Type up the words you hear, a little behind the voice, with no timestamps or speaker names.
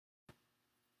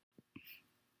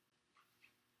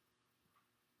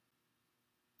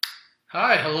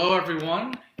Hi, hello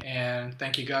everyone, and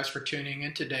thank you guys for tuning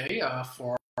in today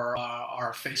for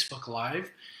our Facebook Live.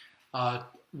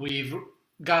 We've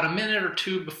got a minute or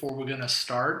two before we're going to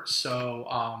start,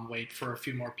 so wait for a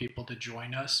few more people to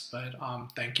join us. But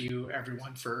thank you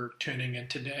everyone for tuning in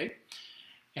today.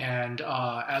 And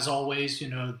as always,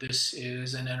 this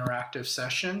is an interactive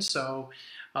session, so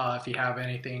if you have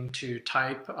anything to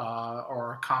type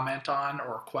or comment on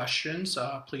or questions,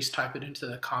 please type it into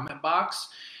the comment box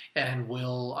and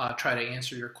we'll try to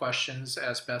answer your questions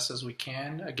as best as we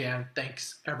can. Again,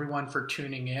 thanks everyone for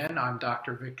tuning in. I'm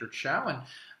Dr. Victor Chou, and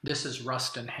this is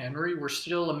Ruston Henry. We're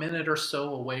still a minute or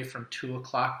so away from 2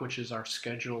 o'clock, which is our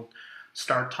scheduled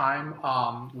start time.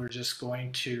 We're just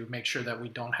going to make sure that we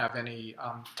don't have any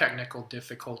technical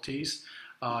difficulties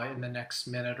in the next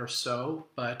minute or so.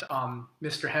 But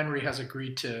Mr. Henry has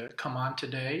agreed to come on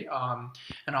today,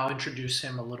 and I'll introduce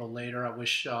him a little later. I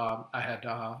wish I had,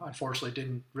 unfortunately,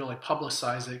 didn't really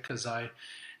publicize it because I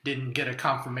didn't get a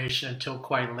confirmation until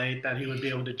quite late that he would be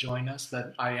able to join us,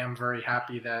 but I am very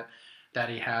happy that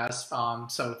he has.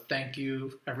 So thank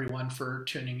you, everyone, for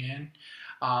tuning in.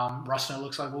 Ruston, it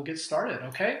looks like we'll get started,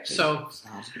 okay? So,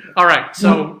 all right,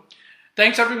 so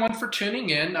thanks everyone for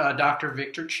tuning in. Dr.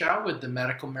 Victor Chou with the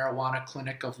Medical Marijuana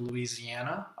Clinic of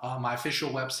Louisiana. My official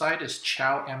website is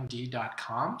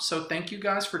chowmd.com. So thank you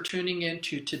guys for tuning in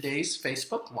to today's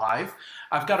Facebook Live.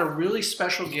 I've got a really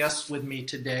special guest with me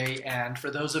today, and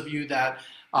for those of you that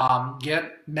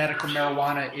get medical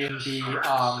marijuana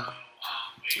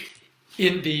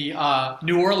in the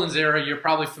New Orleans area, you're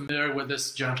probably familiar with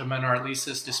this gentleman, or at least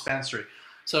this dispensary.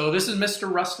 So this is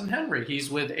Mr. Ruston Henry. He's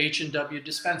with H&W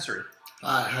Dispensary.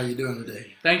 Hi, how you doing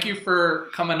today? Thank you for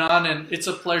coming on, and it's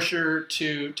a pleasure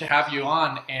to have you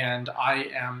on. And I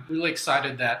am really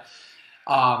excited that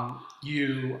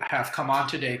you have come on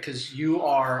today because you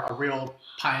are a real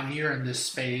pioneer in this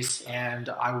space, and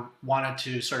I wanted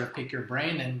to sort of pick your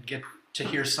brain and get to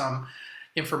hear some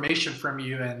information from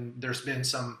you. And there's been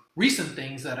some recent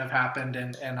things that have happened,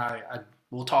 and I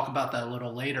will talk about that a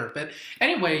little later. But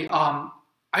anyway,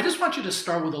 I just want you to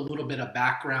start with a little bit of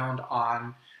background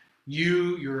on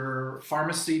your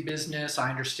pharmacy business. I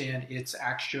understand it's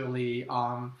actually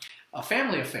a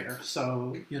family affair.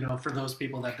 So, for those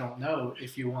people that don't know,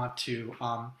 if you want to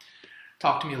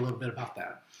talk to me a little bit about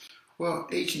that. Well,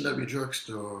 H&W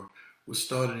Drugstore was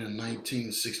started in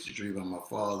 1963 by my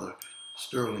father,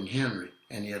 Sterling Henry,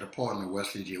 and he had a partner,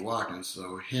 Wesley J. Watkins,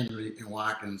 so Henry and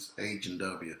Watkins,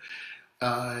 H&W.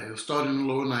 It was started in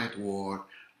the lower Ninth Ward,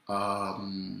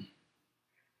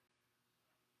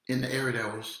 in the area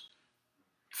that was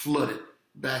flooded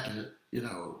back in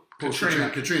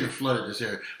Katrina flooded this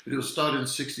area. But it was started in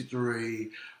 63.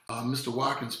 Mr.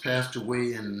 Watkins passed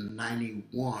away in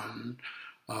 91.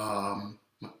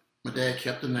 My dad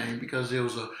kept the name because it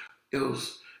was a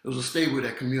staple of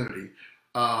that community.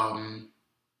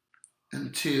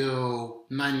 Until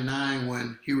 99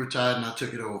 when he retired and I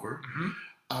took it over. Mm-hmm.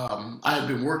 I had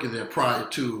been working there prior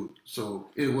to, so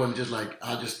it wasn't just like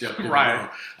I just stepped in. Right.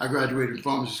 I graduated from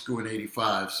pharmacy school in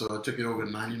 85, so I took it over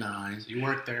in 99. So you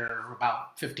worked there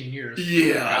about 15 years.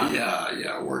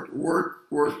 Yeah. Worked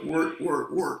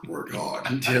hard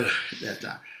until that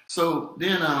time. So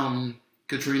then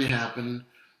Katrina happened.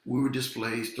 We were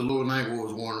displaced. The Lower Ninth Ward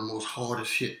was one of the most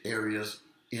hardest hit areas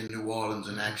in New Orleans,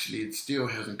 and actually it still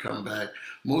hasn't come back.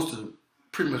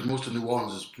 Pretty much most of New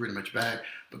Orleans is pretty much back,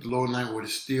 but the Lower Ninth Ward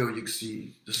is still, you can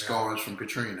see the scars from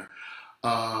Katrina.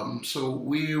 So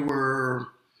we were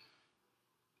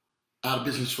out of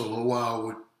business for a little while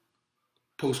with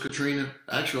post-Katrina.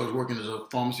 Actually, I was working as a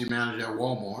pharmacy manager at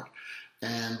Walmart,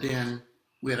 and then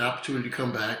we had an opportunity to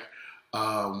come back.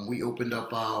 We reopened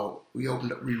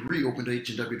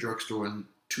H&W Drugstore in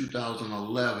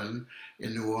 2011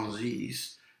 in New Orleans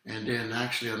East. And then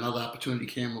actually another opportunity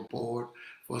came aboard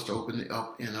for us to open it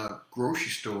up in a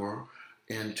grocery store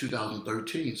in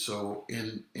 2013. So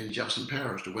in Jefferson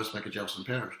Parish, the West Bank of Jefferson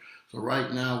Parish. So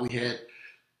right now we had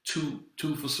two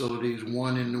facilities,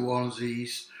 one in New Orleans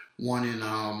East, one in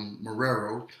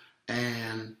Marrero.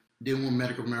 And then when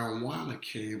medical marijuana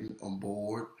came on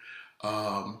board,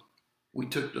 we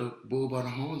took the bull by the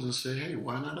horns and said, hey,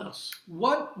 why not us?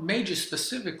 What made you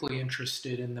specifically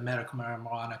interested in the medical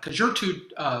marijuana? Because your two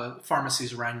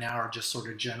pharmacies right now are just sort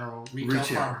of general retail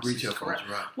pharmacies. Retail pharmacies,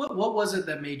 right. What was it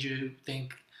that made you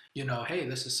think, hey,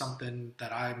 this is something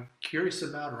that I'm curious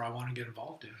about or I want to get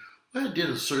involved in? Well, I did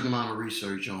a certain amount of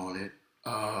research on it.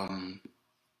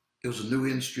 It was a new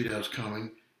industry that was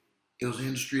coming. It was an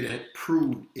industry that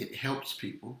proved it helps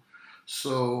people.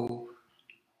 So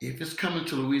if it's coming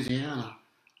to Louisiana,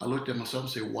 I looked at myself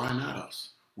and said, why not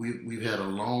us? we've had a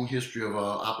long history of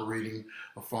operating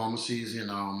pharmacies in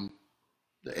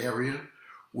the area.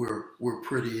 We're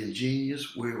pretty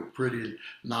ingenious. We're pretty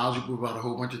knowledgeable about a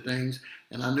whole bunch of things,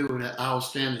 and I knew that our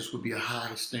standards would be a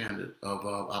high standard of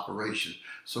operation.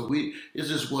 So it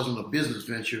just wasn't a business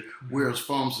venture. Whereas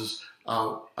pharmacists,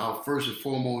 our first and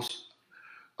foremost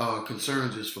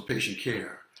concerns is for patient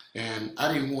care, and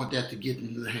I didn't want that to get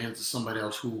into the hands of somebody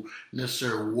else who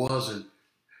necessarily wasn't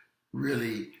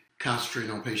really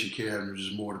concentrating on patient care, and there's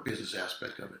just more the business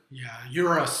aspect of it. Yeah,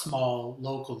 you're a small,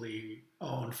 locally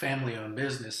owned, family-owned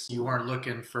business. You weren't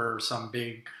looking for some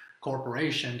big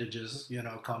corporation to just,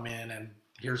 come in and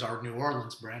here's our New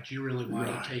Orleans branch. You really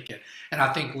wanted to take it. And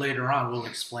I think later on we'll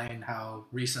explain how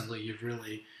recently you've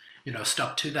really,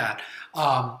 stuck to that.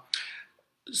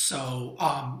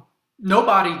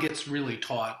 Nobody gets really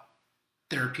taught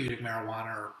therapeutic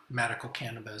marijuana or medical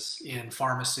cannabis in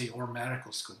pharmacy or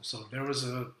medical school. So there was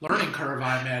a learning curve,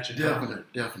 I imagine. Definitely.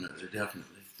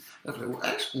 Well,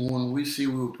 actually, when we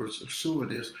were pursuing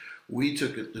this, we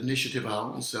took the initiative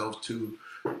out ourselves to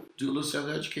do a little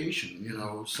self-education.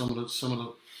 Some of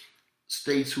the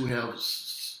states who have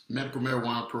medical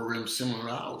marijuana programs similar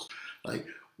to ours, like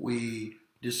we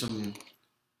did some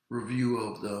review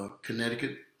of the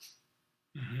Connecticut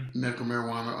medical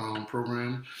marijuana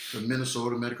program, the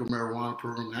Minnesota medical marijuana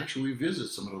program. Actually, we visited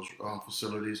some of those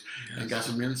facilities and got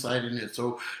some insight in it.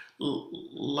 So,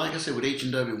 like I said, with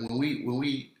H&W, when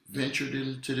we ventured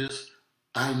into this,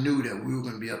 I knew that we were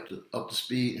going to be up to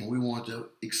speed, and we wanted to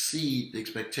exceed the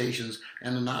expectations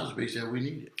and the knowledge base that we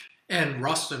needed. And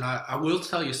Ruston, I will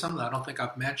tell you something I don't think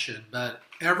I've mentioned, but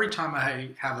every time I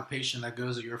have a patient that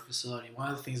goes to your facility,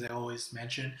 one of the things they always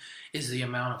mention is the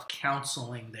amount of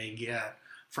counseling they get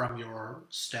from your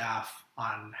staff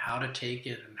on how to take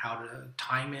it and how to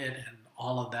time it and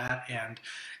all of that.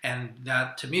 And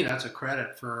that, to me, that's a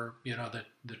credit for,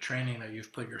 the training that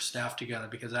you've put your staff together,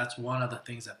 because that's one of the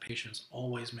things that patients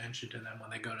always mention to them when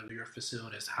they go to your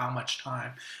facility is how much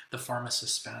time the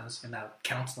pharmacist spends in that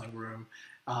counseling room,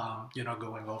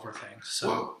 going over things.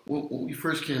 So, well, when we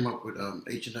first came up with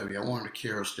H&W, I wanted a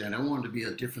care stand. I wanted to be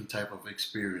a different type of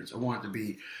experience. I wanted to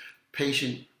be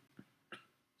patient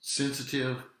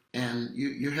sensitive, and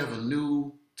you have a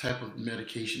new type of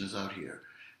medication that's out here.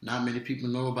 Not many people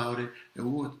know about it, and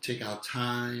we want to take our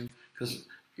time, because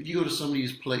if you go to some of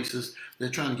these places, they're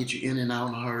trying to get you in and out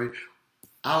in a hurry.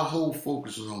 Our whole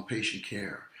focus is on patient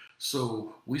care.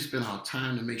 So we spend our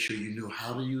time to make sure you know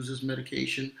how to use this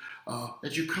medication,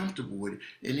 that you're comfortable with it.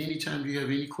 And anytime you have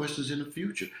any questions in the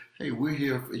future, hey, we're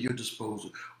here at your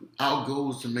disposal. Our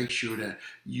goal is to make sure that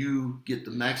you get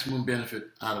the maximum benefit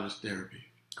out of this therapy.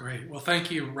 Great. Well,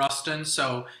 thank you, Ruston.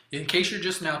 So in case you're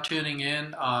just now tuning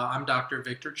in, I'm Dr.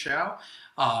 Victor Chou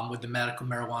with the Medical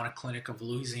Marijuana Clinic of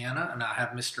Louisiana, and I have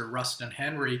Mr. Ruston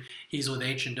Henry. He's with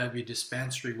H&W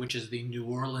Dispensary, which is the New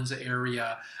Orleans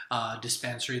area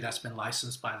dispensary that's been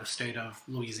licensed by the state of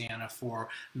Louisiana for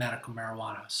medical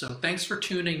marijuana. So thanks for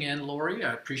tuning in, Lori.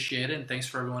 I appreciate it, and thanks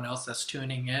for everyone else that's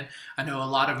tuning in. I know a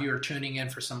lot of you are tuning in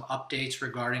for some updates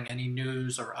regarding any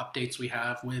news or updates we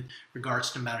have with regards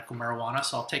to medical marijuana,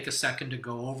 so I'll take a second to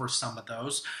go over some of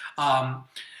those.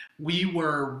 We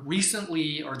were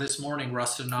recently, or this morning,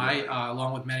 Ruston and I,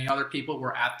 along with many other people,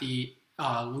 were at the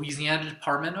Louisiana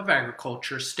Department of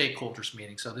Agriculture stakeholders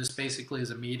meeting. So this basically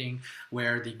is a meeting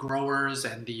where the growers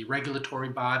and the regulatory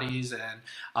bodies and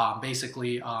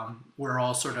we're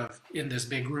all sort of in this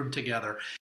big room together.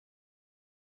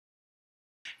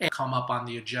 And come up on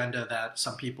the agenda that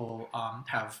some people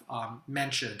have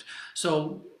mentioned.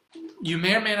 So you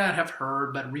may or may not have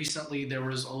heard, but recently there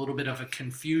was a little bit of a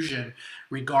confusion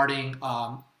regarding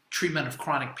treatment of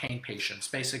chronic pain patients.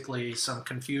 Basically, some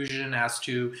confusion as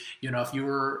to, if you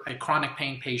were a chronic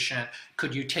pain patient,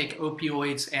 could you take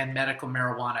opioids and medical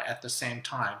marijuana at the same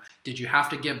time? Did you have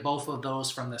to get both of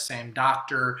those from the same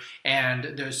doctor?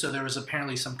 And so there was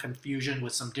apparently some confusion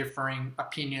with some differing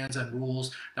opinions and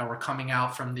rules that were coming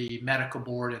out from the medical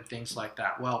board and things like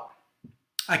that. Well,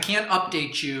 I can't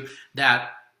update you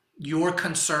that your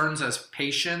concerns as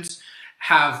patients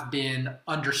have been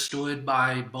understood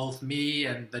by both me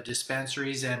and the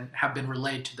dispensaries and have been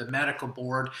relayed to the medical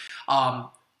board.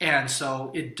 And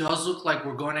so it does look like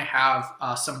we're going to have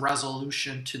some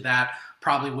resolution to that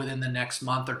probably within the next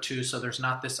month or two. So there's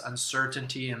not this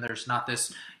uncertainty and there's not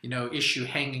this, issue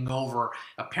hanging over.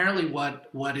 Apparently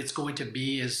what it's going to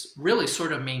be is really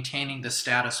sort of maintaining the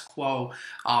status quo,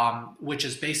 which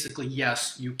is basically,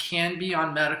 yes, you can be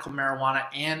on medical marijuana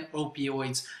and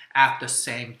opioids at the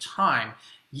same time.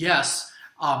 Yes,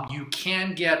 you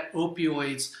can get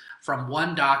opioids from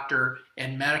one doctor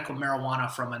and medical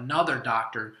marijuana from another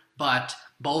doctor, but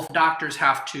both doctors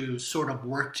have to sort of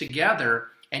work together,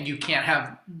 and you can't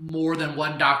have more than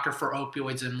one doctor for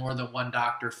opioids and more than one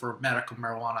doctor for medical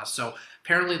marijuana. So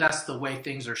apparently that's the way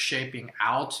things are shaping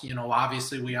out. You know,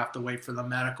 obviously we have to wait for the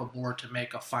medical board to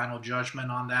make a final judgment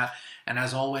on that. And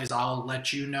as always, I'll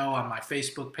let you know on my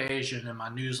Facebook page and in my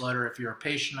newsletter, if you're a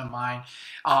patient of mine,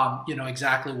 you know,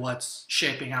 exactly what's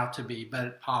shaping out to be.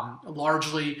 But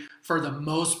largely, for the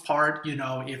most part, you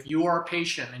know, if you are a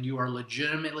patient and you are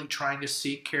legitimately trying to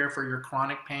seek care for your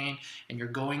chronic pain and you're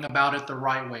going about it the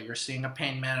right way, you're seeing a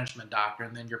pain management doctor,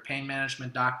 and then your pain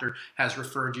management doctor has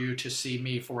referred you to see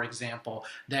me, for example,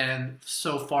 then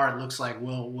so far it looks like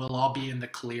we'll all be in the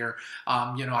clear.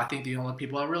 You know, I think the only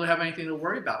people that really have anything to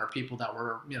worry about are people that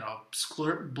were, you know,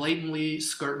 blatantly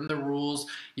skirting the rules,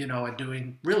 you know, and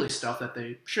doing really stuff that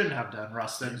they shouldn't have done,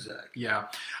 Ruston. Exactly. Yeah.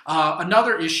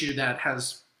 Another issue that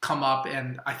has come up,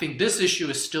 and I think this issue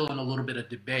is still in a little bit of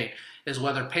debate, is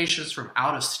whether patients from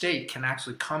out of state can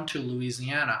actually come to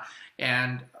Louisiana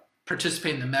and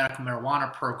participate in the medical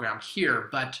marijuana program here.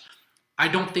 But I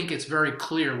don't think it's very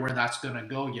clear where that's going to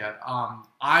go yet.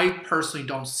 I personally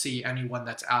don't see anyone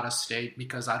that's out of state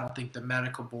because I don't think the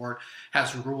medical board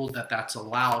has ruled that that's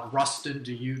allowed. Ruston,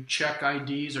 do you check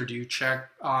IDs or do you check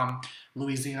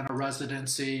Louisiana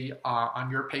residency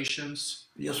on your patients?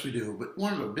 Yes, we do. But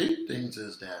one of the big things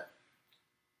is that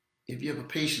if you have a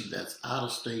patient that's out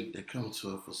of state that comes to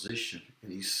a physician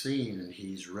and he's seen and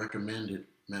he's recommended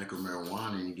medical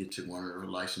marijuana and you get to one of their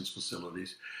licensed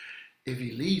facilities, if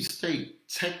he leaves state,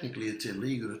 technically it's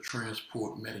illegal to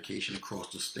transport medication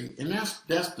across the state. And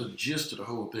that's the gist of the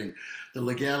whole thing. The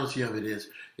legality of it is,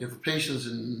 if a patient's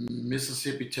in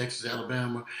Mississippi, Texas,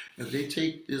 Alabama, if they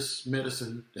take this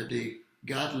medicine that they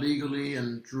got legally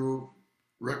and through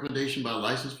recommendation by a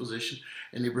licensed physician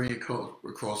and they bring it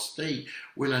across state,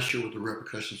 we're not sure what the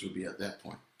repercussions would be at that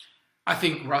point. I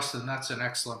think, Ruston, that's an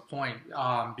excellent point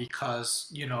because,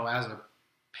 you know, as a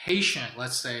patient,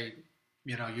 let's say,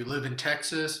 you know, you live in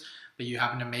Texas, but you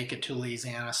happen to make it to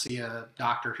Louisiana, see a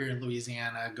doctor here in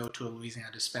Louisiana, go to a Louisiana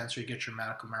dispensary, get your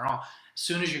medical marijuana. As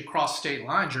soon as you cross state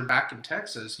lines, you're back in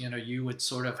Texas. You know, you would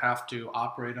sort of have to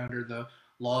operate under the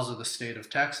laws of the state of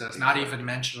Texas, not even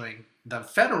mentioning the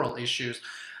federal issues.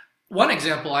 One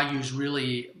example I use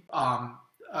really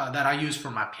that I use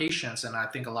for my patients, and I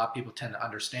think a lot of people tend to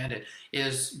understand it,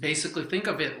 is basically think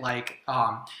of it like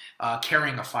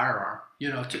carrying a firearm. You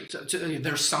know,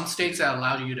 there's some states that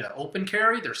allow you to open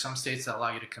carry. There's some states that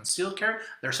allow you to conceal carry.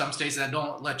 There's some states that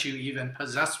don't let you even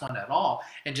possess one at all.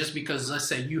 And just because, let's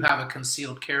say, you have a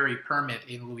concealed carry permit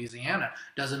in Louisiana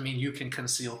doesn't mean you can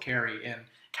conceal carry in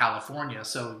California.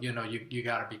 So, you know, you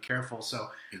got to be careful.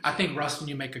 So I think, Ruston,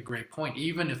 you make a great point.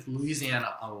 Even if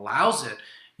Louisiana allows it,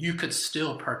 you could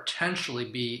still potentially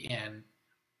be in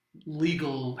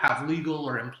have legal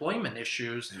or employment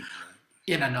issues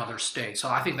in another state. So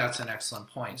I think that's an excellent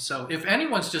point. So if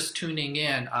anyone's just tuning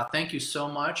in, thank you so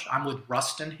much. I'm with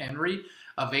Ruston Henry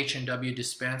of H&W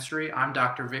Dispensary. I'm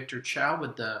Dr. Victor Chou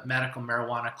with the Medical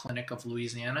Marijuana Clinic of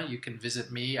Louisiana. You can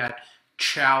visit me at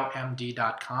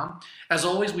choumd.com. As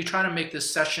always, we try to make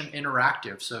this session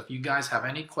interactive. So if you guys have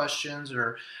any questions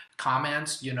or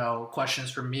comments, you know,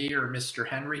 questions for me or Mr.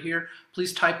 Henry here,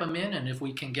 please type them in, and if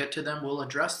we can get to them, we'll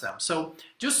address them. So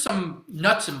just some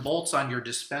nuts and bolts on your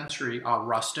dispensary,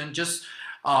 Ruston. Just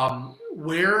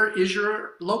where is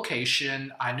your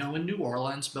location? I know in New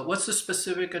Orleans, but what's the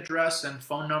specific address and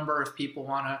phone number if people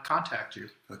want to contact you?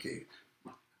 Okay.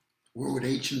 We're with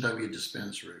H&W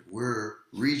Dispensary. We're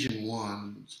Region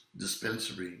 1's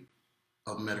dispensary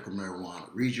of medical marijuana.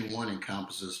 Region 1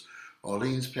 encompasses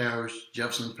Orleans Parish,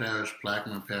 Jefferson Parish,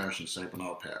 Plaquemine Parish, and St.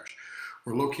 Bernard Parish.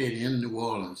 We're located in New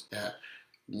Orleans at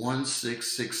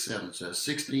 1667, so that's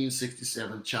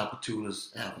 1667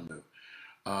 Chapatoulas Avenue,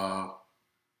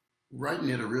 right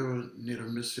near the river, near the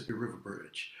Mississippi River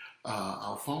Bridge.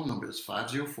 Our phone number is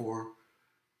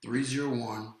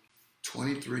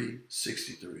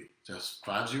 504-301-2363. That's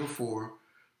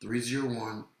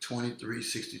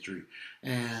 504-301-2363.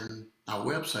 And our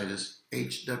website is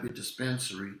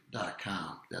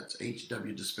hwdispensary.com. That's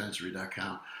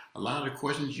hwdispensary.com. A lot of the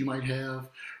questions you might have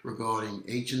regarding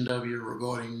H&W,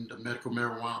 regarding the medical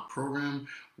marijuana program,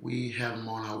 we have them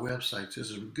on our website. So this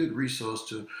is a good resource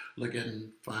to look at and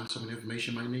find some of the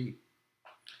information you might need.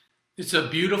 It's a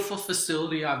beautiful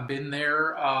facility. I've been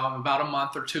there about a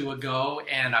month or two ago,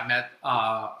 and I met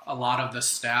a lot of the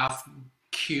staff.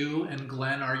 Q and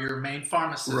Glenn are your main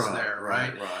pharmacists there,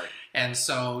 right? Right. And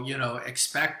so,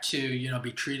 expect to,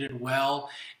 be treated well.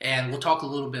 And we'll talk a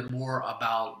little bit more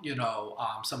about,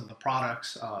 some of the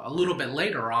products a little bit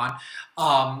later on.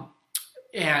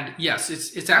 And yes,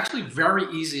 it's actually very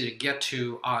easy to get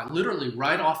to, literally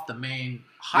right off the main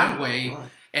highway, right.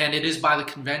 and it is by the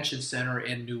convention center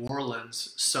in New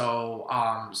Orleans. So,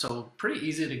 so pretty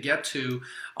easy to get to.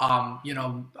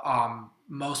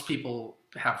 Most people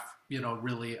have,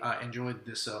 really enjoyed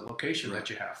this location that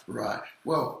you have. Right.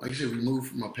 Well, like I said, we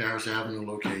moved from a Paris Avenue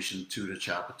location to the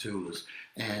Chapatulas,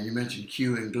 and you mentioned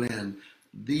Q and Glenn.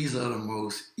 These are the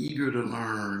most eager to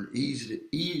learn,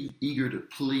 eager to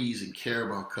please and care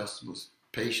about customers,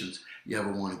 patients you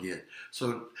ever want to get.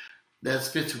 So that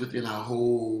fits within our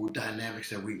whole dynamics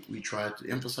that we try to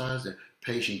emphasize, that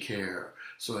patient care.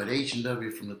 So at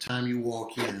H&W, from the time you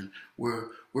walk in, we're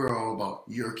all about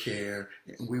your care,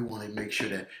 and we want to make sure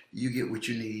that you get what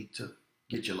you need to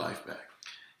get your life back.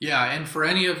 Yeah, and for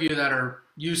any of you that are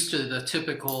used to the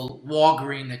typical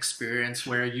Walgreens experience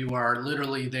where you are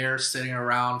literally there sitting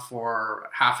around for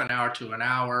half an hour to an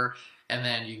hour, and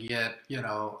then you get,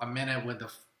 a minute with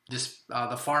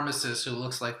the pharmacist who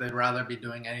looks like they'd rather be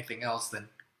doing anything else than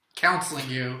counseling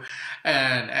you,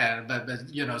 but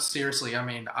seriously, I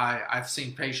mean, I've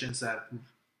seen patients that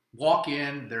walk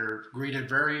in, they're greeted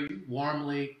very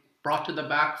warmly, brought to the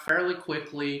back fairly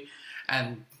quickly,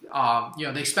 and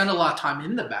they spend a lot of time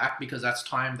in the back because that's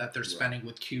time that they're spending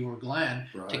with Q or Glenn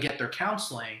to get their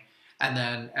counseling, and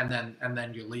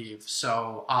then you leave.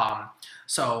 So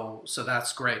so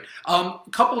that's great. A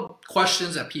couple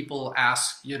questions that people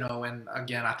ask, and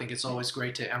again, I think it's always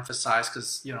great to emphasize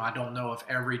because I don't know if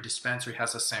every dispensary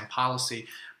has the same policy,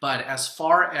 but as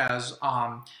far as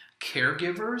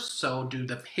caregivers, so do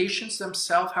the patients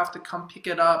themselves have to come pick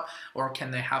it up, or can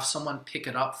they have someone pick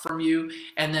it up from you?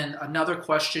 And then another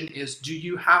question is, do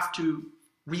you have to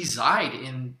reside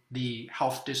in the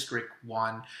health district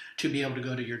one to be able to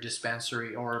go to your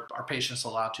dispensary, or are patients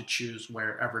allowed to choose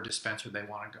wherever dispensary they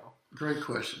want to go? Great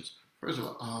questions. First of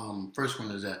all, first one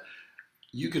is that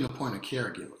you can appoint a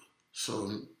caregiver,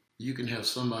 so you can have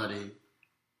somebody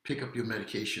pick up your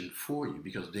medication for you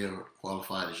because they're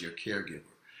qualified as your caregiver.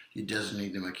 You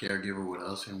designate them a caregiver with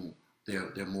us, and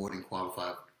they're more than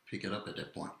qualified to pick it up at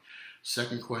that point.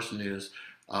 Second question is,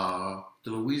 the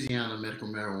Louisiana Medical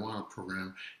Marijuana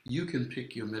Program, you can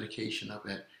pick your medication up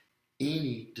at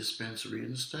any dispensary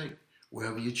in the state,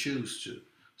 wherever you choose to.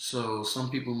 So some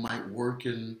people might work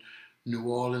in New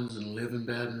Orleans and live in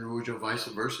Baton Rouge, or vice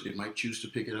versa. They might choose to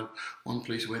pick it up one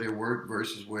place where they work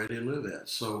versus where they live at.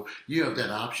 So you have that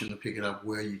option to pick it up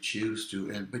where you choose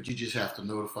to, but you just have to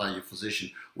notify your physician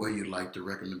where you'd like the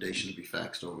recommendation to be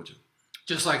faxed over to.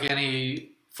 Just like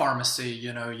any pharmacy,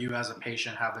 you as a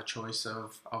patient have the choice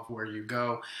of where you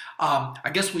go.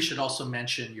 I guess we should also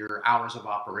mention your hours of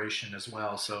operation as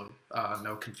well, so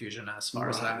no confusion as far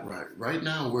as that. Right. Right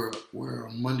now we're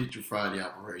a Monday through Friday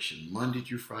operation, Monday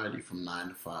through Friday from 9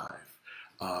 to 5.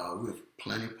 We have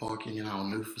plenty of parking in our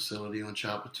new facility on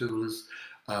Chapatulas.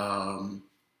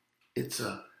 It's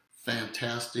a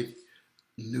fantastic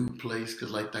new place because,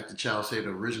 like Dr. Chou said,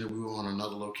 originally we were on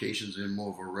another locations in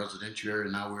more of a residential area.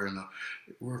 Now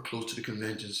we're close to the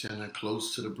convention center,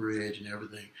 close to the bridge and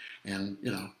everything, and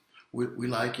we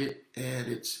like it, and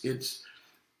it's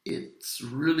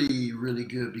really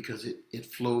good because the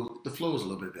flow is a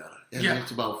little bit better, and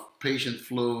it's about patient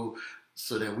flow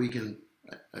so that we can.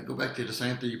 I go back to the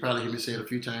same thing you probably hear me say it a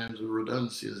few times with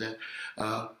redundancy, is that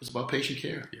it's about patient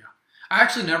care. Yeah. I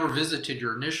actually never visited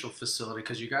your initial facility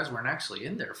because you guys weren't actually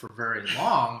in there for very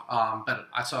long. But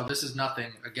I saw, this is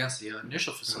nothing against the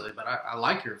initial facility, but I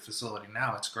like your facility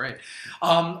now. It's great.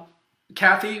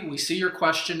 Kathy, we see your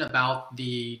question about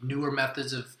the newer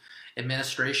methods of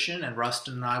administration, and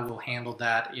Ruston and I will handle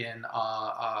that in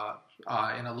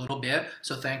a little bit.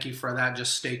 So thank you for that.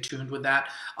 Just stay tuned with that.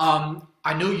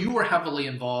 I know you were heavily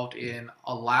involved in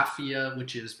Alafia,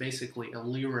 which is basically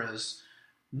Alira's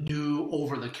new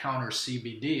over-the-counter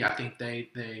CBD. I think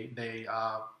they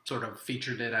sort of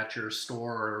featured it at your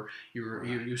store, or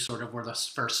you sort of were the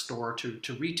first store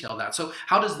to retail that. So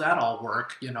how does that all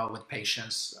work, with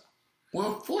patients?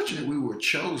 Well, fortunately, we were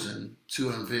chosen to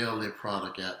unveil their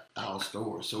product at our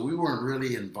store, so we weren't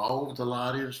really involved a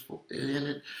lot in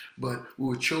it, but we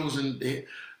were chosen.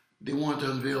 They wanted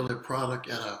to unveil their product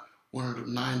at one of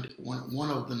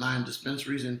the nine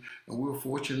dispensaries, and we were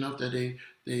fortunate enough that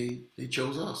they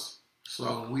chose us.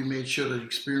 So we made sure the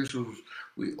experience was,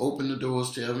 we opened the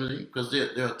doors to everything because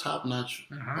they're a top-notch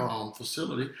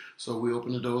facility. So we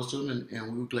opened the doors to them,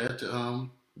 and we were glad to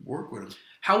work with them.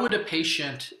 How would a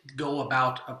patient go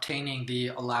about obtaining the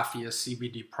Alafia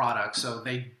CBD product? So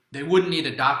they they wouldn't need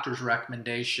a doctor's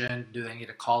recommendation. Do they need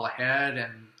to call ahead,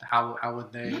 and how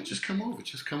would they? No, just come over.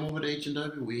 Just come over to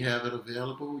H&W. We have it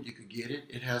available. You could get it.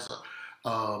 It has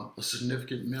a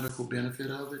significant medical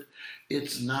benefit of it.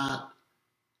 It's not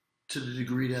to the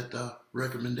degree that the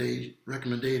recommended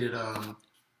medical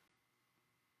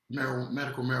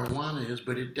marijuana is,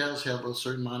 but it does have a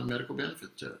certain amount of medical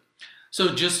benefit to it.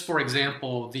 So just for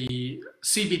example, the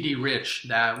CBD rich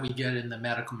that we get in the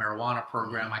medical marijuana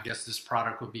program, I guess this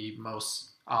product would be most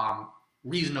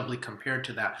reasonably compared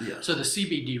to that. Yes. So the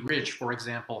CBD rich, for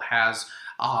example, has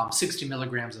 60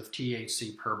 milligrams of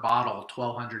THC per bottle,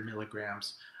 1,200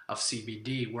 milligrams of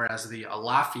CBD, whereas the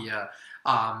Alafia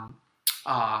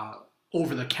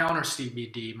over-the-counter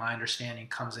CBD, my understanding,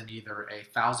 comes in either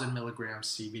 1,000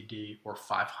 milligrams CBD or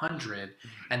 500,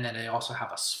 and then they also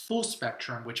have a full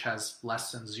spectrum, which has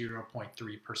less than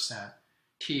 0.3%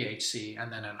 THC, and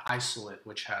then an isolate,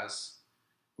 which has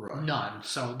none.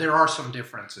 So there are some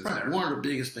differences there. One of the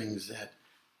biggest things is that,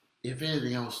 if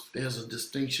anything else, there's a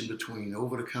distinction between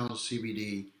over-the-counter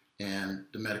CBD and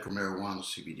the medical marijuana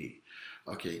CBD.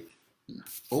 Okay,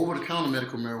 over-the-counter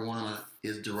medical marijuana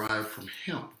is derived from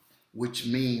hemp, which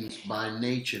means by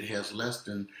nature it has less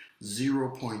than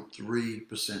 0.3%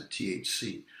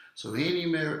 THC. So any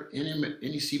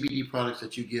CBD products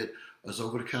that you get as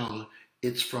over the counter,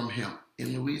 it's from hemp.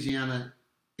 In Louisiana,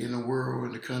 in the world,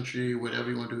 in the country, whatever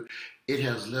you want to do, it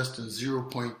has less than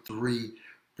 0.3%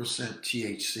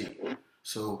 THC.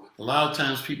 So a lot of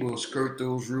times people will skirt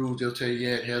those rules. They'll tell you,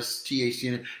 yeah, it has THC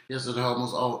in it. Yes, it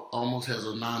almost has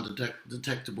a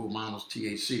non-detectable amount of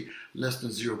THC, less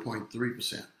than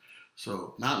 0.3%.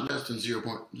 So not less than 3,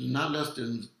 less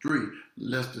than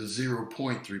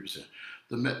 0.3%.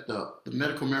 The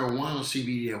medical marijuana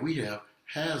CBD that we have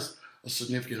has a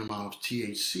significant amount of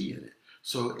THC in it.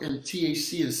 So, and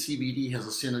THC and CBD has a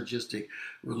synergistic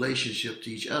relationship to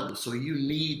each other. So you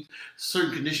need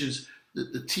certain conditions.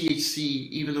 The THC,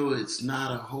 even though it's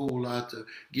not a whole lot to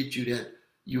get you that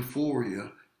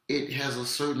euphoria, it has a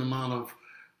certain amount of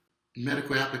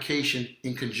medical application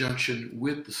in conjunction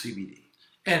with the CBD.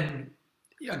 And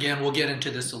again, we'll get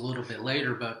into this a little bit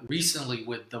later, but recently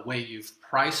with the way you've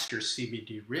priced your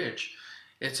CBD rich,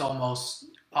 it's almost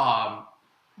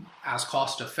as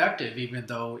cost effective, even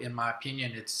though in my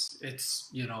opinion it's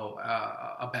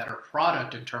a better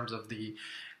product in terms of the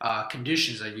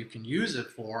conditions that you can use it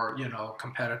for,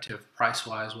 competitive price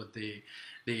wise with the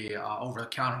over the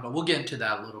counter, but we'll get into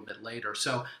that a little bit later.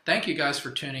 So thank you guys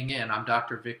for tuning in. I'm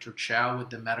Dr. Victor Chou with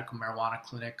the Medical Marijuana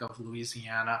Clinic of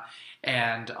Louisiana,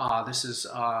 and this is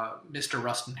Mr.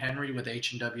 Ruston Henry with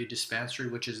H&W Dispensary,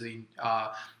 which is the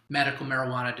medical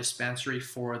marijuana dispensary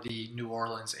for the New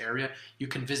Orleans area. You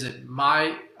can visit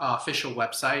my official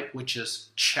website, which is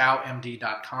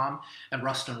chowmd.com. And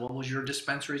Ruston, what was your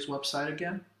dispensary's website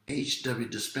again? HW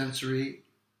Dispensary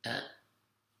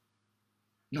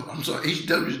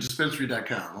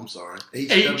HWdispensary.com. I'm sorry.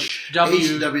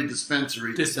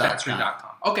 HWdispensary.com.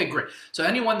 Okay, great. So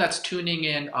anyone that's tuning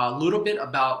in, a little bit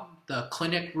about the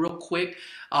clinic real quick.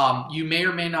 You may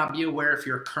or may not be aware, if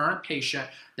you're a current patient,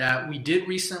 that we did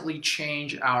recently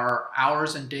change our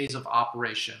hours and days of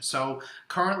operation. So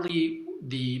currently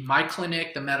my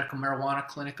clinic, the Medical Marijuana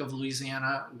Clinic of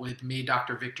Louisiana, with me,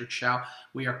 Dr. Victor Chou,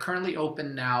 we are currently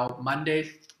open now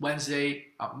Monday, Tuesday,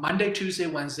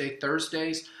 Wednesday,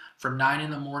 Thursdays from 9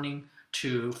 in the morning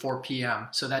to 4 p.m.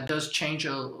 So that does change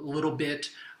a little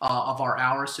bit of our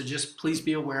hours. So just please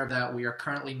be aware that we are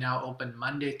currently now open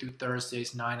Monday through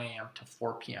Thursdays, 9 a.m. to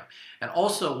 4 p.m. And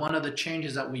also one of the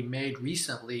changes that we made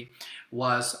recently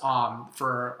was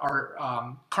for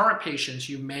our current patients,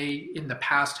 you may in the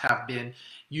past have been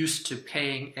used to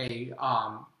paying a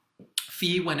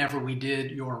fee whenever we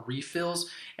did your refills,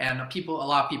 and a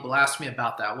lot of people ask me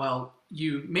about that. Well,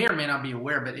 you may or may not be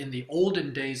aware, but in the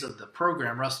olden days of the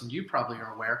program, Ruston, you probably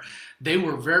are aware, they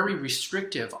were very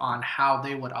restrictive on how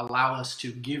they would allow us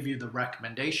to give you the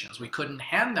recommendations. We couldn't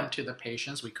hand them to the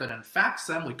patients, we couldn't fax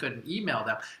them, we couldn't email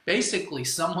them. Basically,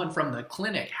 someone from the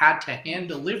clinic had to hand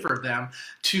deliver them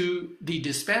to the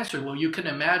dispensary. Well, you can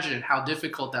imagine how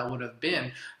difficult that would have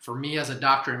been for me as a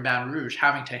doctor in Baton Rouge,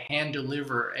 having to hand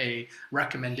deliver a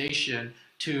recommendation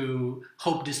to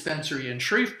Hope Dispensary in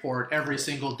Shreveport every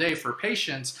single day for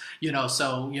patients,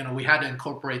 so, we had to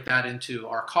incorporate that into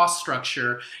our cost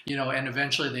structure, and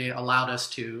eventually they allowed us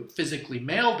to physically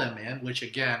mail them in, which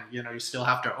again, you still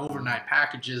have to overnight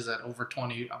packages at over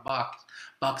 20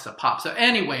 bucks a pop. So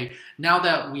anyway, now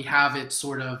that we have it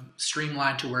sort of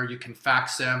streamlined to where you can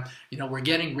fax them, we're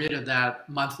getting rid of that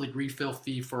monthly refill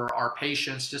fee for our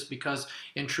patients, just because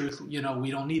in truth, we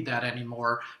don't need that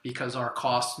anymore, because our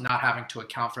costs, not having to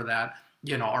account for that,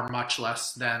 are much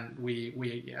less than we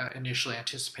initially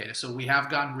anticipated. So we have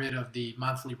gotten rid of the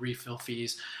monthly refill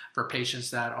fees for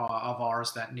patients that are of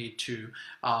ours that need to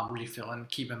refill. And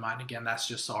keep in mind, again, that's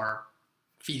just our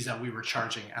fees that we were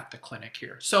charging at the clinic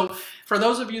here. So for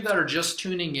those of you that are just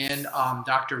tuning in,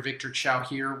 Dr. Victor Chou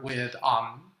here with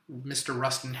Mr.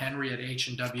 Ruston Henry at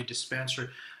H&W Dispensary.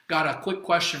 Got a quick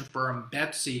question from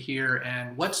Betsy here,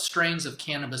 and what strains of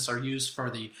cannabis are used for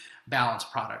the Balance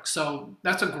product? So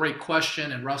that's a great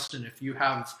question, and Ruston, if you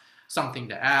have something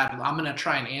to add, I'm going to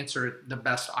try and answer it the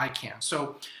best I can.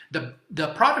 So the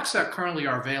products that currently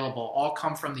are available all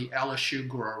come from the LSU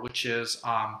grower, which is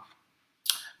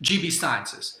GB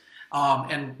Sciences.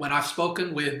 And when I've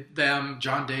spoken with them,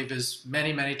 John Davis,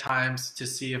 many times to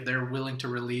see if they're willing to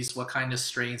release what kind of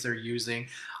strains they're using,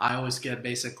 I always get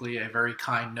basically a very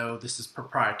kind no, this is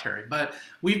proprietary. But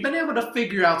we've been able to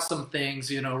figure out some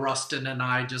things, Ruston and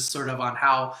I, just sort of on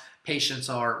how patients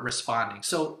are responding.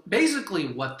 So basically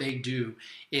what they do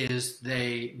is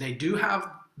they do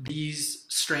have these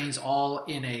strains all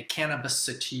in a cannabis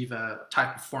sativa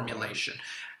type of formulation.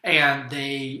 And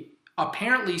they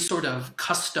apparently sort of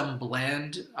custom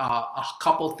blend a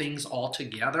couple things all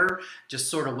together, just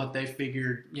sort of what they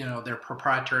figured, their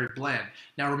proprietary blend.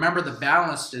 Now remember, the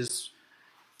balanced is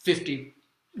 50%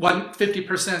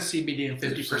 CBD and 50%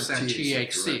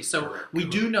 THC. Correct, so correct, we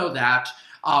do know that,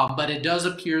 but it does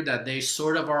appear that they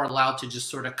sort of are allowed to just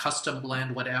sort of custom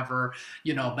blend whatever,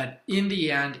 but in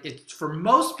the end, for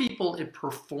most people, it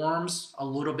performs a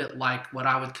little bit like what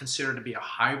I would consider to be a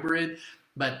hybrid,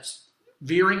 but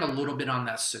veering a little bit on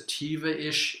that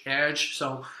sativa-ish edge.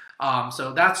 So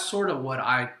that's sort of what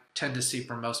I tend to see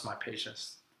from most of my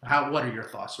patients. What are your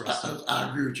thoughts, Ruston? I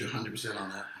agree with you 100% on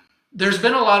that. There's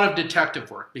been a lot of detective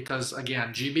work because, again,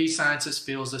 GB Sciences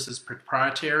feels this is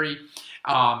proprietary,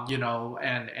 but we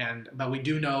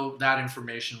do know that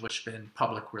information which has been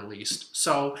public released.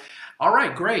 So, all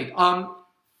right, great.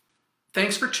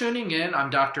 Thanks for tuning in. I'm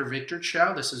Dr. Victor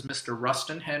Chou. This is Mr.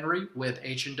 Ruston Henry with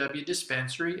H&W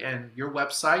Dispensary, and your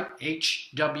website,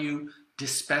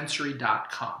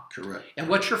 hwdispensary.com. Correct. And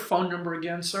what's your phone number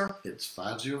again, sir? It's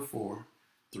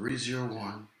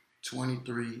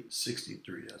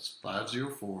 504-301-2363. That's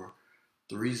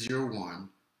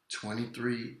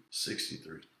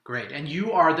 504-301-2363. Great. And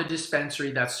you are the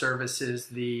dispensary that services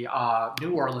the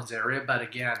New Orleans area, but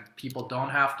again, people don't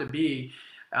have to be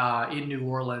in New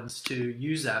Orleans to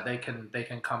use that. They can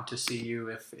come to see you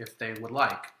if they would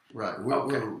like. Right.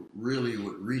 We're really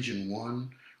with Region 1,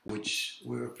 which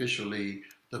we're officially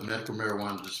the medical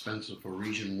marijuana dispenser for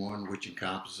Region 1, which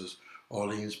encompasses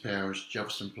Orleans Parish,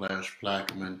 Jefferson Parish,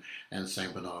 Plaquemine, and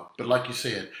St. Bernard. But like you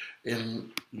said,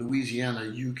 in Louisiana,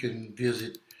 you can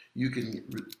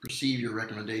receive your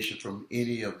recommendation from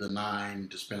any of the 9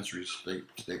 dispensaries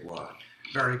statewide.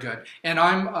 Very good. And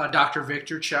I'm Dr.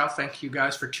 Victor Chou. Thank you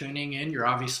guys for tuning in. You're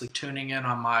obviously tuning in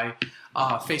on my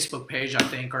Facebook page, I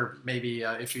think, or maybe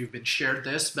if you've been shared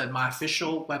this, but my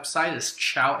official website is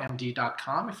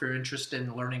choumd.com. If you're interested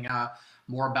in learning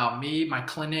more about me, my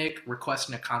clinic,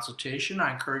 requesting a consultation,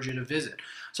 I encourage you to visit.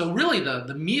 So really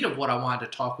the meat of what I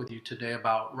wanted to talk with you today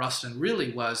about, Ruston,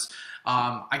 really was,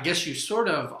 I guess you sort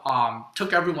of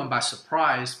took everyone by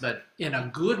surprise, but in a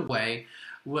good way.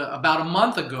 About a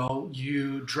month ago,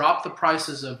 you dropped the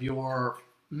prices of your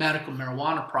medical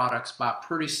marijuana products by a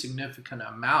pretty significant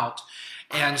amount.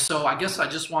 And so I guess I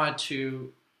just wanted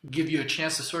to give you a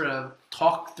chance to sort of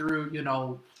talk through,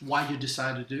 why you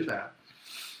decided to do that.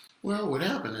 Well, what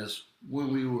happened is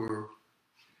when we were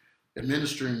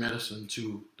administering medicine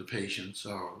to the patients,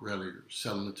 or really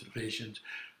selling it to the patients,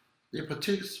 they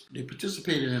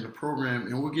participated in the program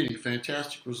and we're getting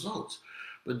fantastic results.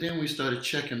 But then we started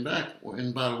checking back,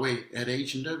 and by the way, at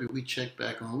H&W, we check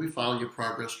back on, we follow your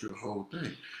progress through the whole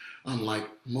thing. Unlike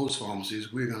most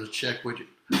pharmacies, we're going to check with you.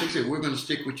 Like I said, we're going to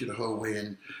stick with you the whole way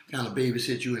and kind of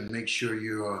babysit you and make sure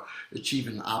you're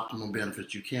achieving the optimal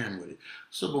benefits you can with it.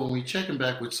 So when we checking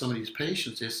back with some of these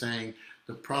patients, they're saying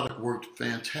the product worked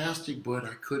fantastic, but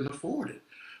I couldn't afford it.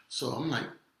 So I'm like,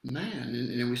 man,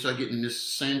 and then we start getting this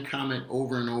same comment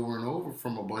over and over and over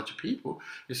from a bunch of people.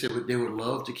 They said they would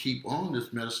love to keep on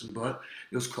this medicine, but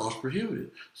it was cost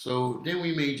prohibitive. So then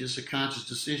we made just a conscious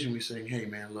decision. We're saying, hey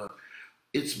man, look,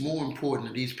 it's more important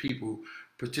that these people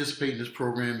participate in this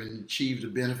program and achieve the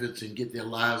benefits and get their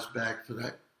lives back to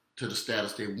the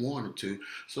status they wanted to.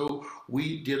 So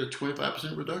we did a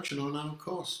 25% reduction on our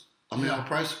costs. Our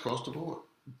price across the board.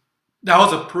 That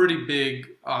was a pretty big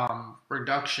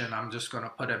reduction. I'm just going to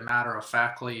put it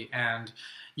matter-of-factly. And,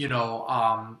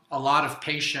 a lot of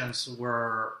patients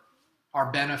were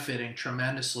are benefiting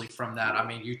tremendously from that. I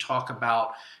mean, you talk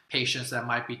about patients that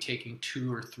might be taking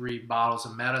 2 or 3 bottles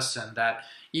of medicine that,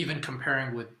 even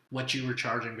comparing with what you were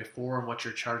charging before and what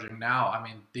you're charging now, I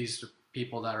mean, these are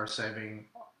people that are saving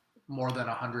more than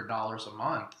 $100 a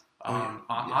month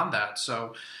on that.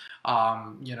 So,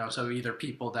 so either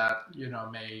people that,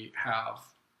 may have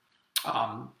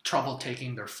trouble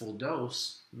taking their full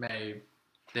dose, they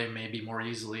may be more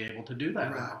easily able to do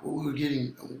that. Right. Well, we're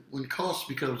getting, when cost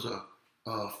becomes a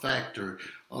factor,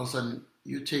 all of a sudden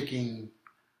you're taking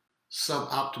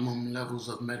suboptimum levels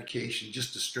of medication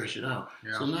just to stretch it out.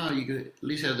 Yeah. So now you could at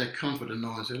least have that comfort of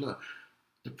knowing, say, look,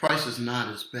 the price is not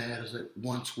as bad as it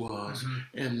once was,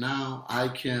 and now I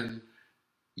can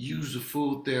use the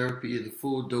full therapy and the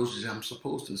full dosage I'm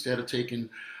supposed to. Instead of taking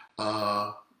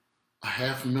a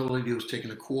half a milliliter, it was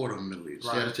taking a quarter of a milliliter.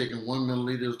 Instead of taking 1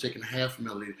 milliliter, it was taking a half a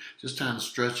milliliter. Just trying to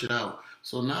stretch it out.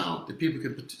 So now the people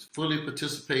can fully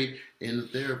participate in the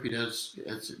therapy that's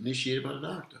initiated by the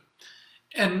doctor.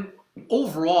 And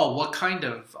overall, what kind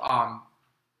of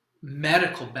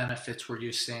medical benefits were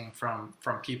you seeing from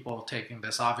people taking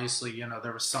this? Obviously,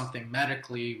 there was something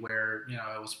medically where,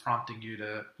 it was prompting you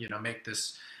to, make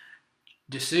this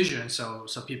decision so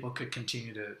people could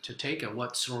continue to take it.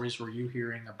 What stories were you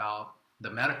hearing about the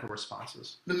medical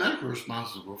responses? The medical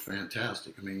responses were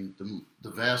fantastic. I mean, the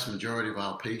vast majority of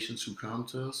our patients who come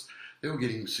to us, they were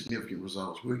getting significant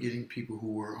results. We're getting people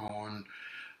who were on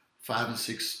 5 and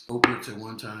 6 opiates at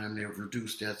one time. They have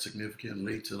reduced that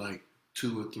significantly to like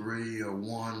 2 or 3 or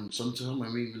 1, sometimes I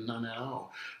mean even none at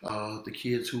all. The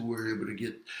kids who were able to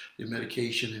get their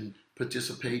medication and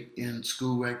participate in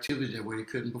school activities that way they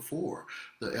couldn't before.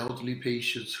 The elderly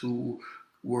patients who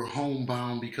were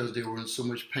homebound because they were in so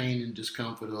much pain and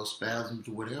discomfort or spasms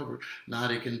or whatever, now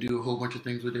they can do a whole bunch of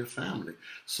things with their family.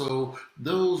 So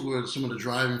those were some of the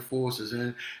driving forces.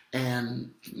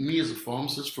 And me as a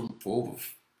pharmacist for over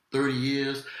 30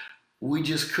 years, we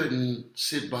just couldn't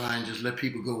sit by and just let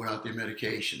people go without their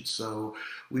medication. So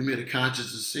we made a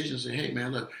conscious decision to say, hey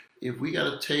man, look, if we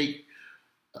got to take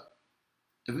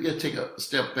a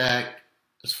step back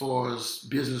as far as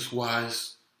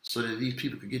business-wise so that these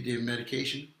people could get their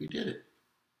medication, we did it.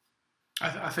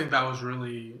 I think that was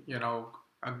really,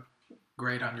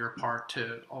 great on your part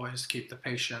to always keep the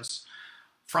patients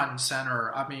front and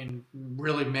center. I mean,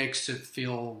 really makes it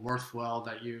feel worthwhile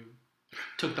that you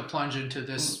took the plunge into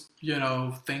this,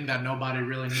 thing that nobody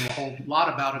really knew a whole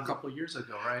lot about a couple of years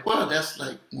ago, right? Well, that's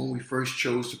like when we first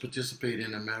chose to participate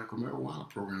in a medical marijuana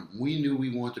program. We knew we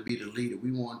wanted to be the leader.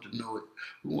 We wanted to know it.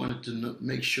 We wanted to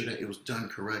make sure that it was done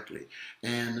correctly.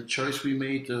 And the choice we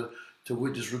made to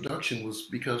witness reduction was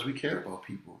because we care about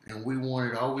people. And we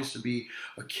wanted always to be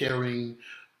a caring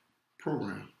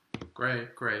program. Great.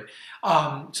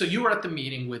 So you were at the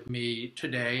meeting with me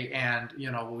today, and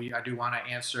I do want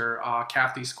to answer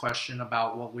Kathy's question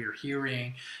about what we're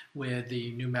hearing with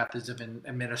the new methods of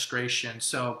administration.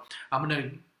 So I'm going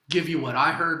to give you what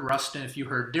I heard, Ruston. If you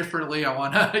heard differently, I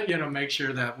want to make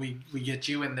sure that we get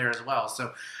you in there as well.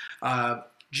 So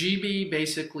GB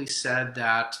basically said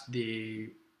that the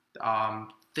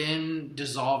thin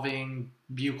dissolving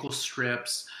buccal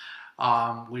strips,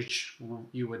 which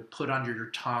you would put under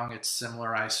your tongue. It's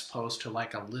similar, I suppose, to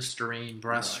like a Listerine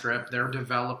breast strip. They're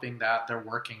developing that. They're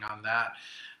working on that.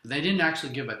 They didn't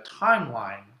actually give a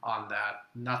timeline on that,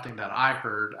 nothing that I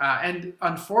heard. And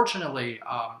unfortunately,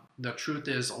 the truth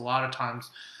is a lot of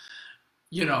times,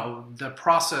 the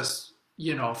process,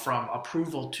 from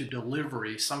approval to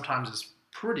delivery sometimes is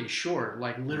pretty short.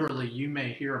 Like literally, you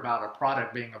may hear about a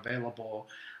product being available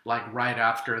like right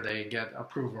after they get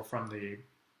approval from the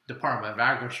Department of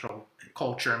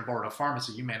Agriculture and Board of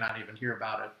Pharmacy. You may not even hear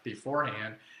about it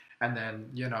beforehand, and then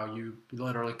you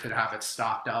literally could have it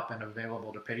stocked up and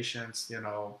available to patients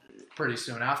pretty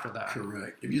soon after that.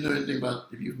 Correct. If you know anything about,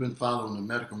 if you've been following the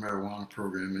medical marijuana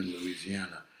program in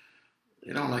Louisiana,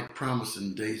 they don't like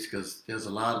promising dates because there's a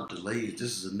lot of delays.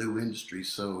 This is a new industry,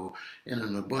 so in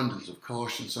an abundance of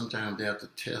caution, sometimes they have to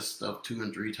test stuff 2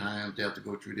 and 3 times. They have to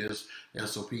go through this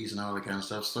SOPs and all that kind of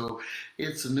stuff. So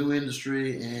it's a new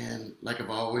industry, and like I've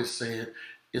always said,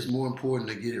 it's more important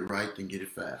to get it right than get it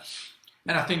fast.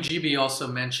 And I think GB also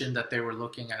mentioned that they were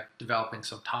looking at developing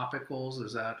some topicals.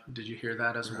 Did you hear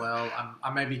that as well?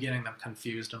 I may be getting them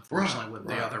confused, unfortunately, with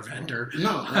the other vendor.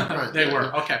 No, that's right. They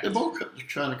were, okay. They're both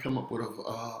trying to come up with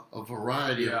a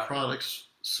variety of products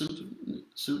to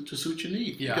suit your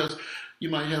need. Yeah. Because you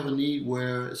might have a need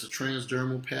where it's a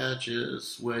transdermal patch,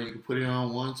 where you can put it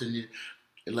on once and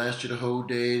it lasts you the whole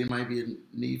day. There might be a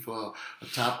need for a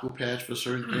topical patch for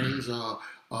certain things, a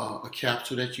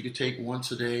capsule that you could take once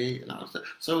a day, and all that.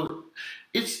 So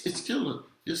this is still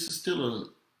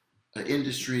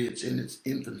industry. It's in its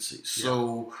infancy.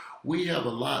 So we have a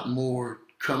lot more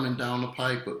coming down the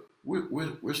pipe, but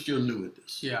we're still new at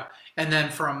this. Yeah. And then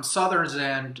from Southern's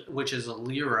end, which is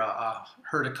Alira,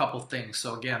 heard a couple things.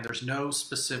 So again, there's no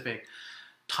specific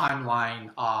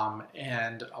timeline.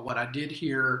 And what I did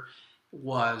hear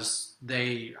was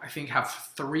they, I think, have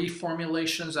 3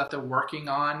 formulations that they're working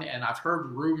on. And I've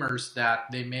heard rumors that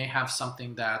they may have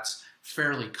something that's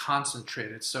fairly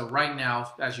concentrated. So right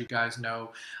now, as you guys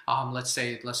know, let's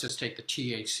just take the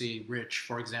THC rich,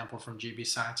 for example, from GB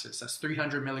Sciences. That's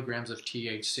 300 milligrams of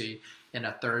THC in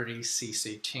a 30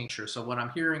 cc tincture. So what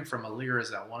I'm hearing from Alira is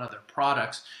that one of their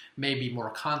products may be more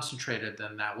concentrated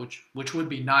than that, which would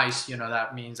be nice. You know,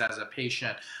 that means as a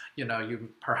patient, you know, you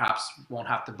perhaps won't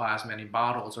have to buy as many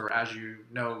bottles, or as you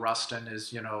know, Ruston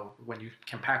is, you know, when you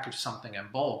can package something in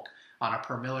bulk on a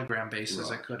per milligram basis,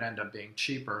 it could end up being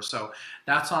cheaper. So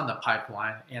that's on the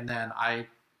pipeline. And then I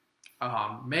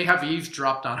may have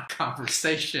eavesdropped on a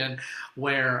conversation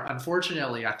where,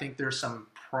 unfortunately, I think there's some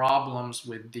problems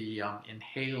with the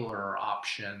inhaler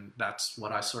option. That's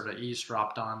what I sort of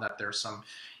eavesdropped on, that there's some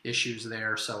issues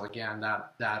there. So again,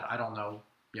 that I don't know,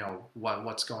 you know,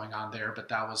 what's going on there, but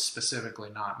that was specifically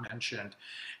not mentioned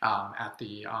at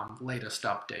the latest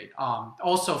update.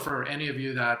 Also, for any of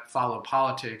you that follow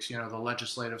politics, you know, the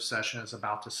legislative session is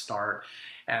about to start,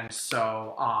 and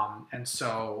so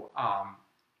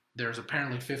there's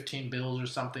apparently 15 bills or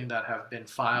something that have been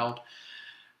filed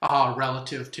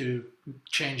relative to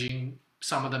changing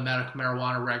some of the medical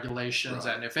marijuana regulations.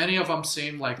 And if any of them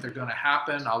seem like they're going to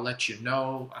happen, I'll let you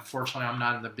know. Unfortunately, I'm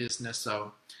not in the business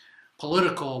of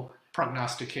political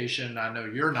prognostication. I know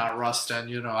you're not, Ruston.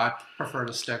 You know, I prefer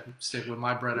to stick with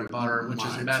my bread and butter, which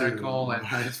is medical.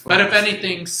 But if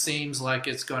anything seems like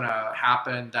it's going to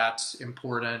happen that's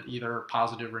important, either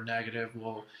positive or negative,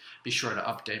 we'll be sure to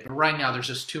update. But right now, there's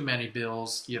just too many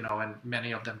bills, you know, and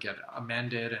many of them get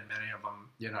amended, and many of them,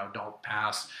 you know, don't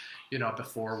pass, you know,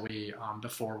 before we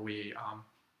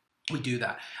do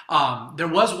that. There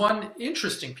was one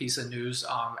interesting piece of news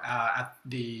at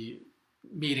the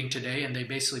meeting today, and they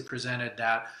basically presented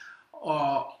that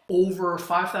over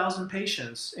 5,000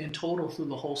 patients in total through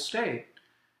the whole state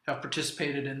have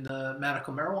participated in the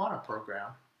medical marijuana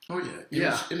program. Oh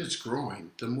yeah, and it's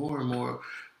growing. The more and more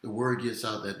the word gets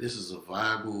out that this is a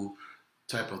viable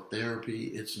type of therapy,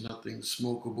 it's nothing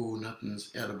smokable,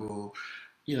 nothing's edible.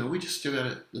 You know, we just still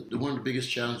got to, one of the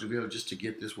biggest challenges we have just to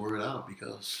get this word out,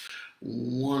 because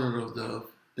one of the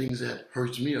things that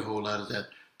hurts me a whole lot is that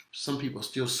some people are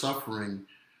still suffering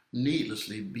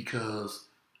needlessly because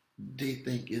they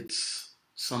think it's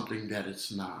something that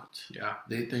it's not. Yeah.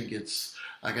 They think it's,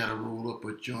 I got to roll up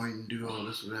a joint and do all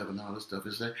this, whatever, and all this stuff.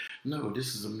 It's like, no,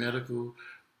 this is a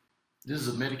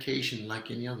medication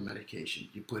like any other medication.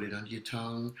 You put it under your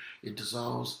tongue, it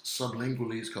dissolves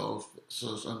sublingually, it's called,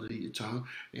 so it's under your tongue,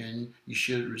 and you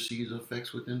should receive the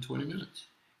effects within 20 minutes.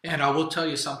 And I will tell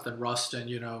you something, Ruston,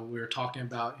 you know, we were talking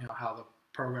about, you know, how the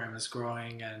program is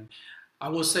growing, and I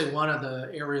will say one of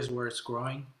the areas where it's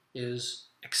growing is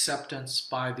acceptance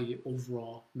by the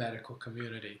overall medical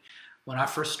community. When I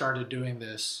first started doing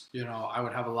this, you know, I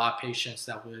would have a lot of patients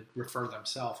that would refer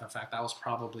themselves. In fact, that was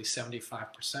probably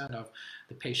 75% of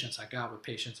the patients I got, with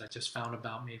patients that just found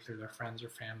about me through their friends or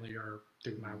family or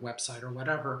through my website or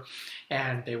whatever.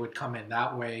 And they would come in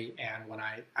that way. And when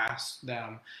I asked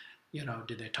them, you know,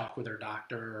 did they talk with their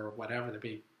doctor or whatever, they'd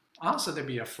be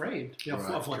afraid, you know,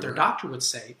 of what their doctor would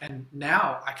say. And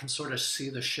now I can sort of see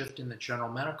the shift in the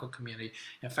general medical community.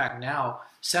 In fact, now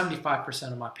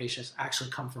 75% of my patients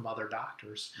actually come from other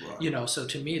doctors. You know, so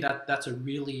to me that's a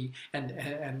really,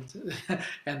 and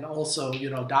also,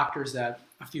 you know, doctors that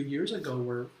a few years ago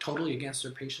were totally against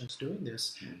their patients doing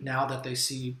this, now that they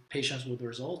see patients with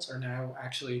results, are now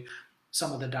actually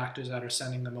some of the doctors that are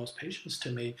sending the most patients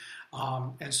to me.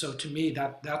 And so to me,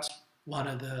 that's one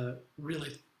of the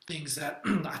really things that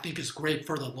I think is great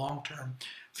for the long-term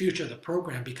future of the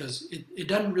program, because it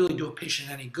doesn't really do a patient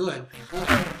any good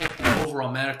if the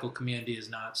overall medical community is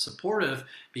not supportive,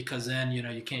 because then, you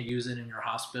know, you can't use it in your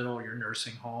hospital or your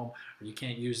nursing home, or you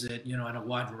can't use it, you know, in a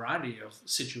wide variety of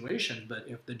situations. But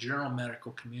if the general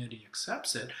medical community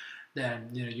accepts it, then,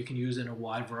 you know, you can use it in a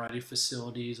wide variety of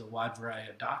facilities, a wide variety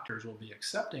of doctors will be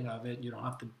accepting of it. You don't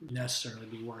have to necessarily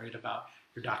be worried about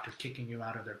your doctor kicking you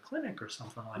out of their clinic or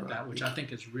something like that, which I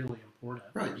think is really important.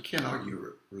 Right, you can't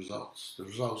argue results. The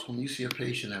results, when you see a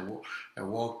patient that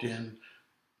walked in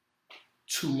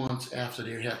 2 months after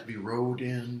they had to be rolled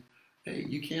in, Hey,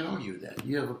 you can't argue that.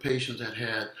 You have a patient that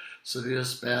had severe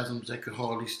spasms that could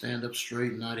hardly stand up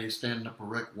straight. Now they're standing up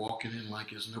erect, walking in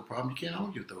like it's no problem. You can't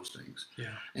argue with those things.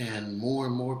 Yeah. And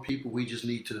more people, we just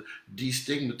need to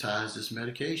destigmatize this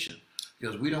medication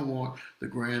because we don't want the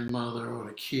grandmother or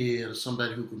the kid or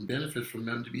somebody who can benefit from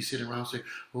them to be sitting around saying,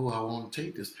 "Oh, I want to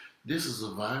take this." This is a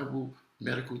viable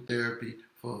medical therapy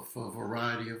for a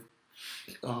variety of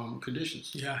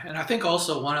conditions. Yeah, and I think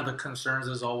also one of the concerns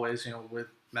is always, with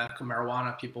medical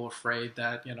marijuana, people are afraid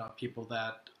that, people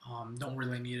that don't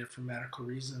really need it for medical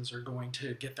reasons are going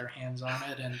to get their hands on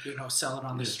it and, sell it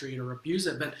on the street or abuse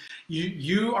it. But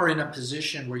you are in a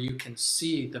position where you can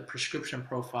see the prescription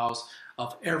profiles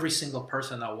of every single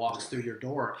person that walks through your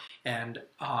door. And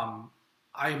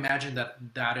I imagine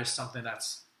that is something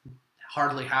that's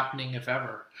hardly happening, if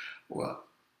ever. Well,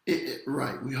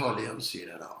 right, we hardly ever see it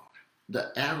at all.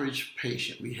 The average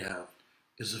patient we have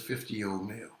is a 50-year-old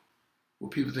male. Well,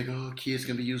 people think, oh, kids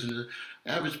can be using it.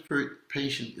 The average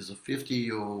patient is a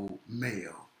 50-year-old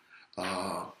male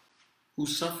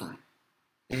who's suffering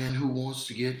and who wants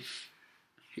to get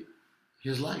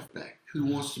his life back, who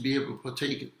wants to be able to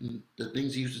partake in the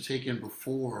things he used to take in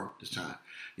before this time.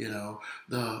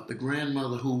 The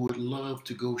grandmother who would love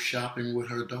to go shopping with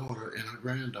her daughter and her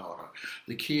granddaughter,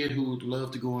 the kid who would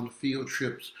love to go on field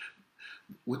trips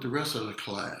with the rest of the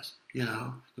class,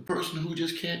 the person who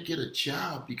just can't get a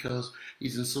job because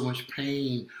he's in so much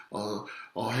pain or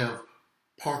have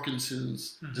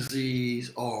Parkinson's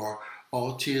disease or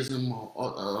autism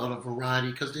or a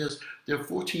variety, because there are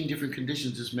 14 different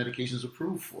conditions this medication is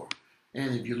approved for.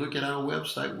 And if you look at our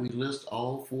website, we list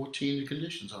all 14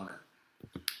 conditions on it.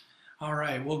 All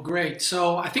right, well, great.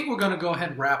 So I think we're going to go ahead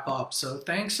and wrap up. So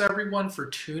thanks everyone for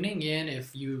tuning in.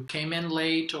 If you came in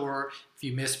late or if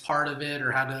you missed part of it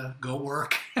or had to go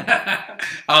work,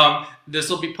 this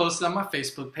will be posted on my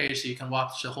Facebook page so you can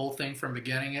watch the whole thing from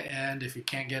beginning to end if you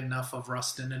can't get enough of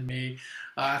Ruston and me.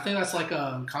 I think that's like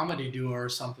a comedy duo or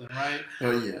something, right?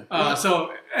 Oh, yeah.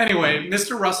 So anyway,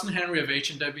 Mr. Ruston Henry of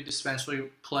H&W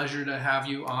Dispensary, pleasure to have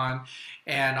you on.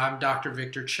 And I'm Dr.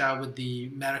 Victor Chou with the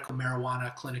Medical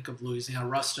Marijuana Clinic of Louisiana.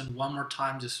 Ruston, one more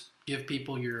time, just give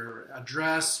people your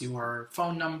address, your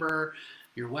phone number,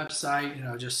 your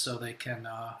website, just so they can...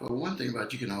 Well, one thing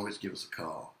about you can always give us a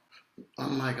call.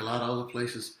 Unlike a lot of other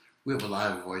places, we have a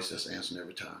live voice that's answering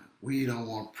every time. We don't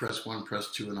want press 1,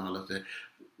 press 2, and all of that.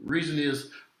 Reason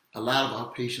is a lot of our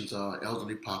patients are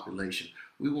elderly population.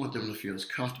 We want them to feel as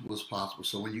comfortable as possible.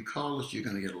 So when you call us, you're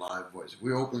going to get a live voice. If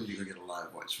we're open, you're going to get a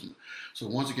live voice from them. So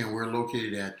once again, we're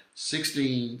located at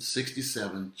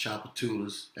 1667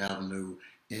 Chapatulas Avenue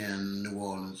in New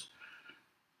Orleans.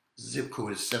 Zip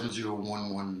code is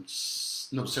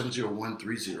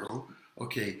 70130.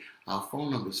 Okay, our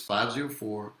phone number is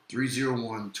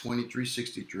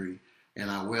 504-301-2363. And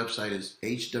our website is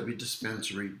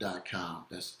hwdispensary.com.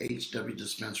 That's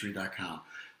hwdispensary.com.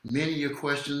 Many of your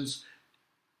questions,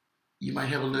 you might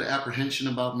have a little apprehension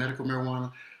about medical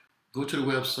marijuana. Go to the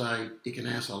website. It can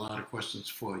answer a lot of questions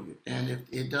for you. And if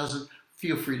it doesn't,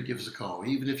 feel free to give us a call.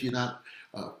 Even if you're not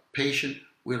patient,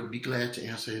 we'll be glad to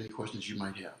answer any questions you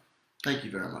might have. Thank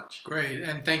you very much. Great.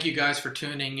 And thank you guys for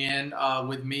tuning in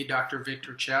with me, Dr.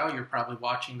 Victor Chou. You're probably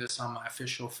watching this on my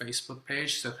official Facebook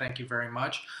page, so thank you very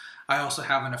much. I also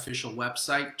have an official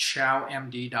website,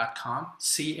 choumd.com,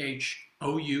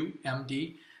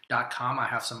 choumd.com. I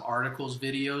have some articles,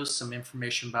 videos, some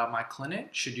information about my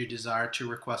clinic. Should you desire to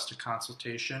request a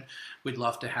consultation, we'd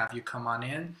love to have you come on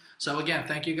in. So again,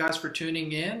 thank you guys for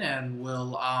tuning in, and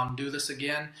we'll do this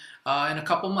again in a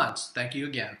couple months. Thank you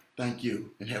again. Thank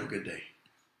you, and have a good day.